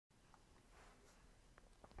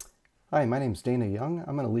Hi, my name is Dana Young.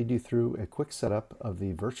 I'm going to lead you through a quick setup of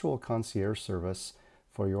the Virtual Concierge Service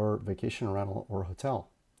for your vacation rental or hotel.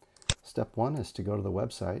 Step one is to go to the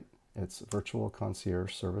website. It's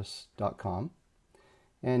virtualconciergeservice.com,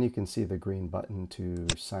 and you can see the green button to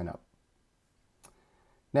sign up.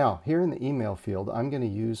 Now, here in the email field, I'm going to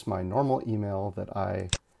use my normal email that I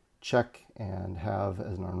check and have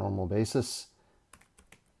as on a normal basis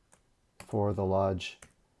for the lodge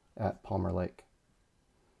at Palmer Lake,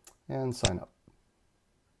 and sign up.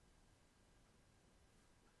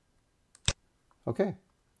 Okay,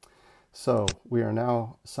 so we are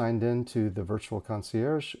now signed in to the Virtual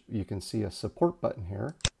Concierge. You can see a support button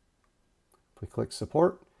here. If we click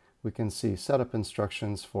support, we can see setup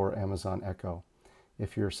instructions for Amazon Echo.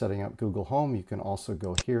 If you're setting up Google Home, you can also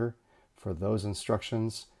go here for those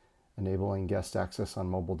instructions. Enabling guest access on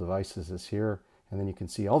mobile devices is here, and then you can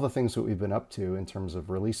see all the things that we've been up to in terms of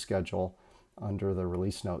release schedule under the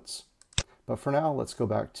release notes. But for now, let's go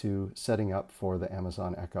back to setting up for the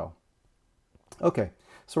Amazon Echo. Okay,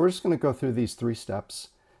 so we're just going to go through these 3 steps.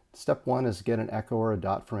 Step 1 is get an Echo or a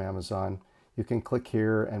Dot from Amazon. You can click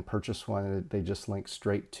here and purchase one. They just link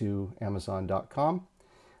straight to Amazon.com.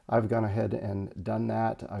 I've gone ahead and done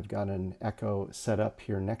that. I've got an Echo set up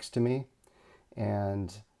here next to me,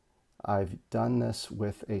 and I've done this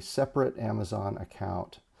with a separate Amazon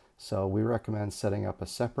account. So we recommend setting up a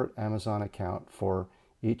separate Amazon account for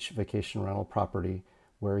each vacation rental property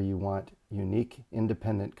where you want unique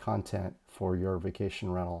independent content for your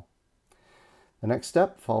vacation rental. The next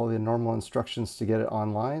step, follow the normal instructions to get it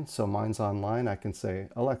online. So mine's online. I can say,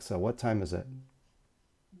 Alexa, what time is it?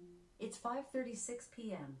 It's 5:36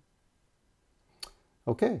 p.m.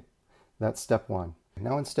 Okay, that's step 1.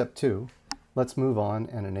 Now in step 2, let's move on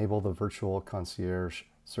and enable the Virtual Concierge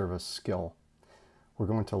Service skill. We're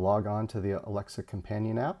going to log on to the Alexa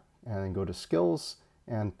companion app and then go to skills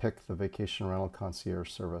and pick the Vacation Rental Concierge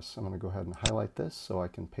Service. I'm going to go ahead and highlight this so I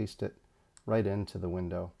can paste it right into the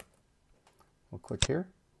window. We'll click here.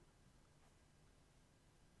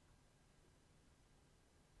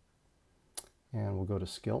 And we'll go to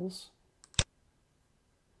skills.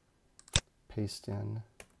 Paste in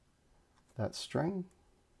that string.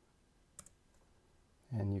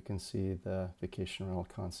 And you can see the Vacation Rental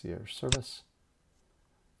Concierge Service.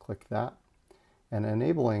 Click that. And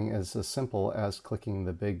enabling is as simple as clicking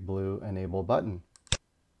the big blue Enable button.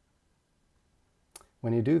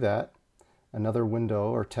 When you do that, another window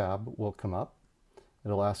or tab will come up.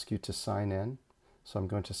 It'll ask you to sign in. So I'm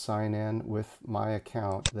going to sign in with my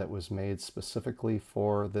account that was made specifically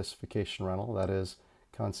for this vacation rental. That is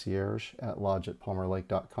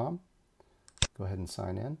concierge@lodge@palmerlake.com. Go ahead and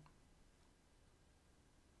sign in.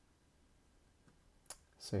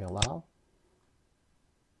 Say allow.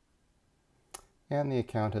 And the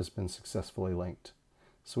account has been successfully linked.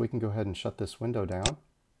 So we can go ahead and shut this window down.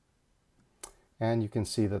 And you can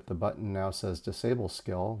see that the button now says Disable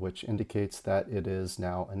Skill, which indicates that it is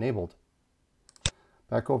now enabled.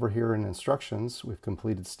 Back over here in instructions, we've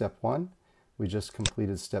completed step 1. We just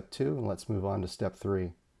completed step 2, and let's move on to step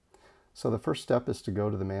 3. So the first step is to go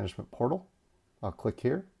to the management portal. I'll click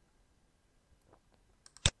here.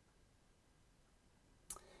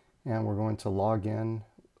 And we're going to log in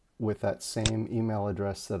with that same email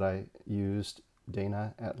address that I used,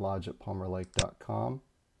 dana@lodge@palmerlake.com.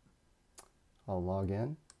 I'll log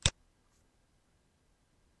in.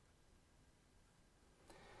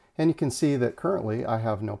 And you can see that currently I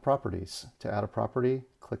have no properties. To add a property,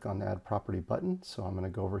 click on the Add Property button. So I'm going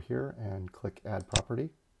to go over here and click Add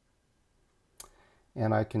Property.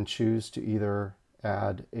 And I can choose to either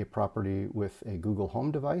add a property with a Google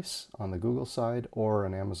Home device on the Google side or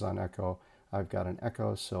an Amazon Echo. I've got an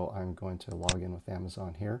Echo, so I'm going to log in with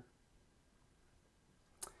Amazon here.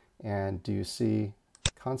 And do you see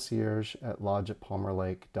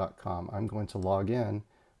concierge@lodge@palmerlake.com? I'm going to log in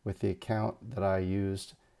with the account that I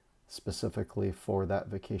used specifically for that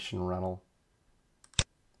vacation rental.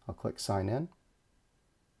 I'll click sign in.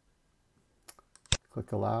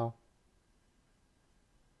 Click allow.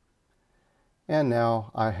 And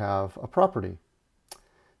now I have a property.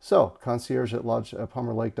 So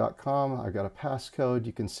concierge@lodge@palmerlake.com. I've got a passcode.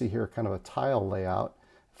 You can see here kind of a tile layout.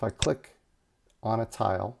 If I click on a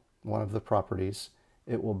tile, one of the properties,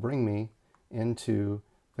 it will bring me into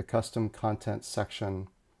the custom content section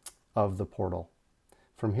of the portal.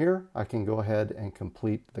 From here, I can go ahead and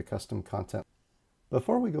complete the custom content.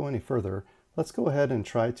 Before we go any further, let's go ahead and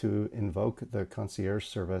try to invoke the concierge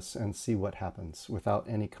service and see what happens without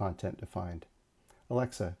any content defined.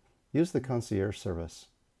 Alexa, use the concierge service.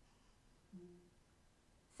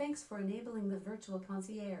 Thanks for enabling the Virtual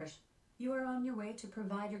Concierge. You are on your way to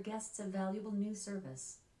provide your guests a valuable new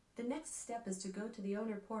service. The next step is to go to the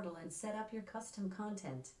owner portal and set up your custom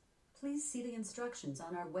content. Please see the instructions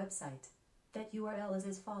on our website. That URL is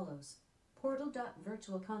as follows: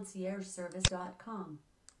 portal.virtualconciergeservice.com.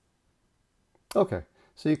 Okay,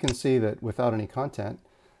 so you can see that without any content,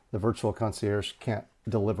 the virtual concierge can't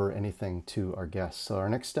deliver anything to our guests. So our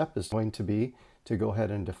next step is going to be to go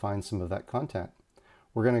ahead and define some of that content.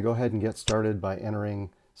 We're going to go ahead and get started by entering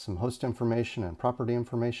some host information and property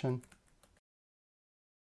information.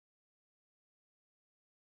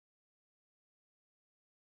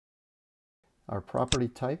 Our property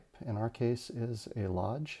type in our case is a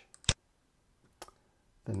lodge.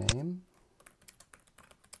 The name,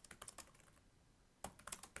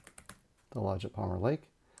 the lodge at Palmer Lake.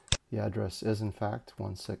 The address is in fact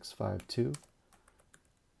 1652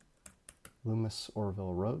 Loomis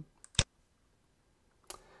Orville Road.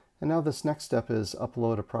 And now this next step is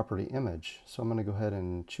upload a property image. So I'm going to go ahead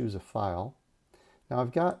and choose a file. Now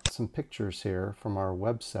I've got some pictures here from our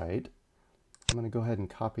website. I'm going to go ahead and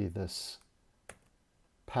copy this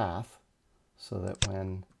path so that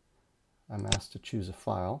when I'm asked to choose a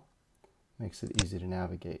file, it makes it easy to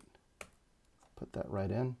navigate. Put that right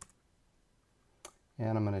in.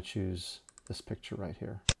 And I'm going to choose this picture right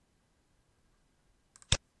here.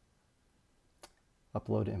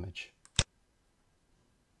 Upload image.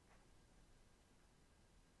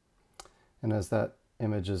 And as that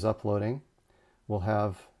image is uploading, we'll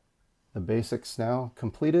have the basics now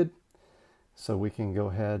completed. So we can go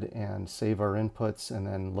ahead and save our inputs and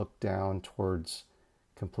then look down towards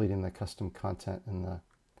completing the custom content in the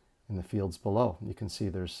fields below. You can see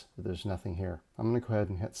there's nothing here. I'm going to go ahead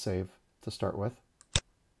and hit save to start with.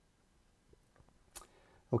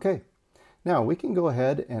 Okay, now we can go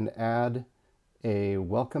ahead and add a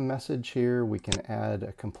welcome message here. We can add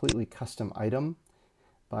a completely custom item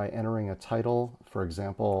by entering a title, for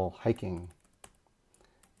example, hiking.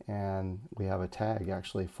 And we have a tag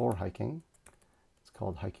actually for hiking. It's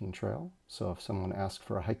called hiking trail. So if someone asks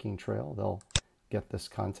for a hiking trail, they'll get this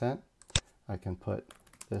content. I can put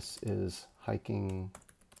this is hiking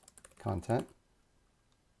content.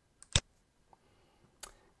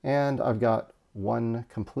 And I've got one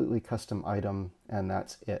completely custom item, and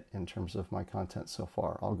that's it in terms of my content so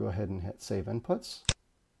far. I'll go ahead and hit save inputs.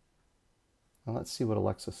 And let's see what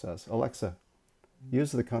Alexa says. Alexa,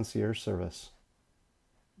 use the concierge service.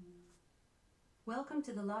 Welcome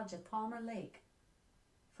to the lodge at Palmer Lake.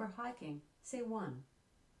 For hiking, say 1.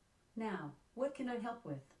 Now, what can I help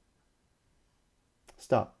with?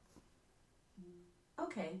 Stop.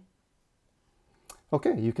 Okay.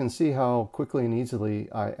 Okay, you can see how quickly and easily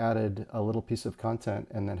I added a little piece of content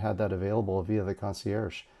and then had that available via the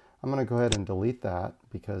concierge. I'm going to go ahead and delete that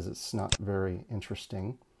because it's not very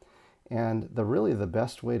interesting. And really the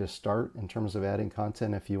best way to start in terms of adding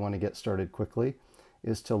content if you want to get started quickly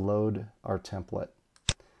is to load our template.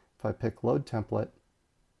 If I pick load template,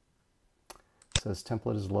 it says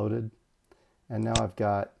template is loaded, and now I've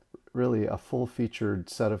got really a full featured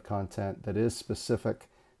set of content that is specific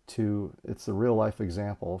to, it's a real life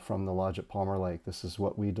example from the lodge at Palmer Lake. This is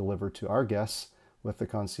what we deliver to our guests with the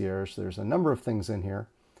concierge. There's a number of things in here,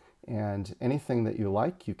 and anything that you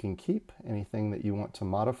like you can keep. Anything that you want to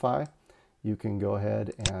modify, you can go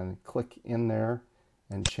ahead and click in there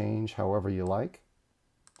and change however you like.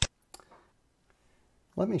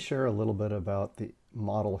 Let me share a little bit about the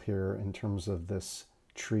model here in terms of this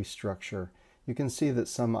tree structure. You can see that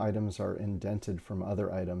some items are indented from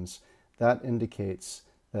other items. That indicates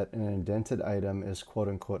that an indented item is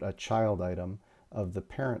quote-unquote a child item of the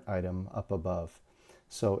parent item up above.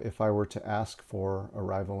 So if I were to ask for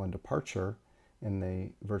arrival and departure in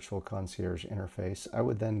the virtual concierge interface, I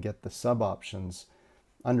would then get the sub options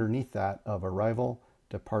underneath that of arrival,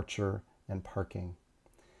 departure, and parking.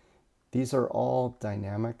 These are all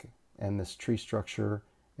dynamic, and this tree structure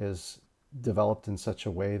is developed in such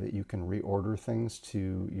a way that you can reorder things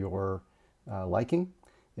to your liking.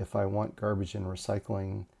 If I want garbage and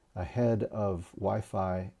recycling ahead of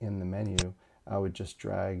Wi-Fi in the menu, I would just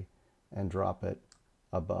drag and drop it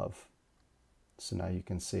above. So now you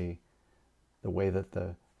can see the way that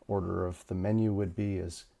the order of the menu would be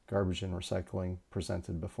is garbage and recycling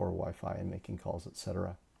presented before Wi-Fi and making calls,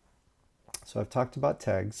 etc. So I've talked about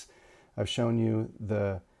tags. I've shown you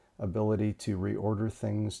the ability to reorder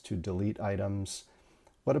things, to delete items.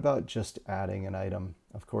 What about just adding an item?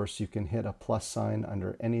 Of course, you can hit a plus sign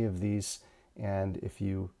under any of these, and if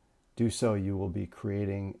you do so, you will be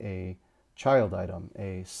creating a child item,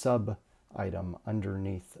 a sub item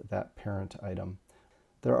underneath that parent item.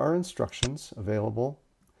 There are instructions available,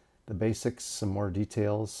 the basics, some more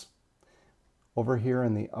details. Over here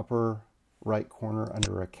in the upper right corner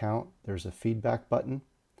under account, there's a feedback button.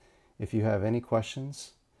 If you have any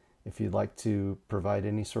questions, if you'd like to provide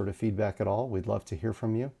any sort of feedback at all, we'd love to hear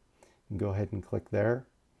from you. You can go ahead and click there.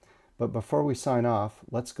 But before we sign off,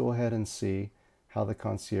 let's go ahead and see how the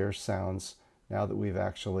concierge sounds now that we've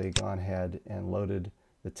actually gone ahead and loaded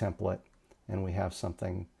the template and we have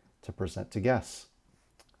something to present to guests.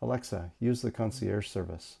 Alexa, use the concierge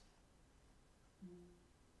service.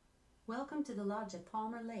 Welcome to the lodge at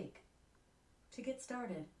Palmer Lake. To get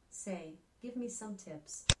started, say, "Give me some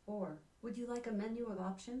tips," or "Would you like a menu of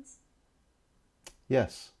options?"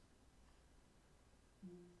 Yes.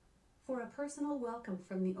 For a personal welcome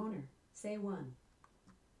from the owner, say 1.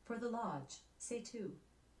 For the lodge, say 2.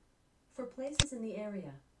 For places in the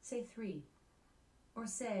area, say 3. Or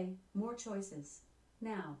say, "More choices.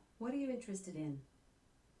 Now, what are you interested in?"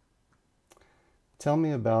 Tell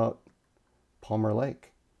me about Palmer Lake.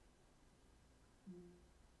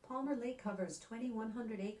 Palmer Lake covers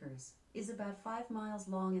 2,100 acres, is about 5 miles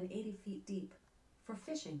long and 80 feet deep. For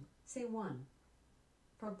fishing, say 1.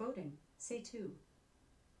 For boating, say 2.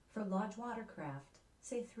 For lodge watercraft,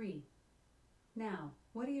 say 3. Now,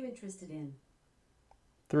 what are you interested in?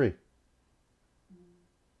 3.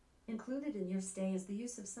 Included in your stay is the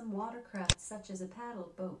use of some watercraft such as a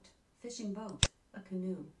paddle boat, fishing boat, a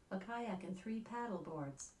canoe, a kayak, and 3 paddle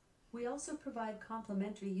boards. We also provide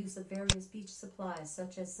complimentary use of various beach supplies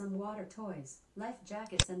such as some water toys, life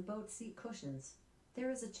jackets, and boat seat cushions. There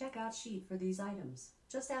is a checkout sheet for these items.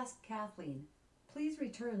 Just ask Kathleen. Please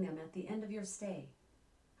return them at the end of your stay.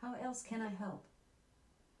 How else can I help?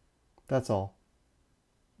 That's all.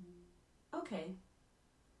 Okay.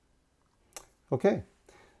 Okay,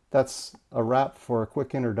 that's a wrap for a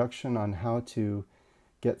quick introduction on how to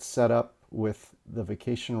get set up with the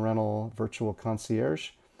vacation rental virtual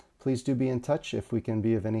concierge. Please do be in touch if we can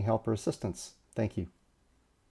be of any help or assistance. Thank you.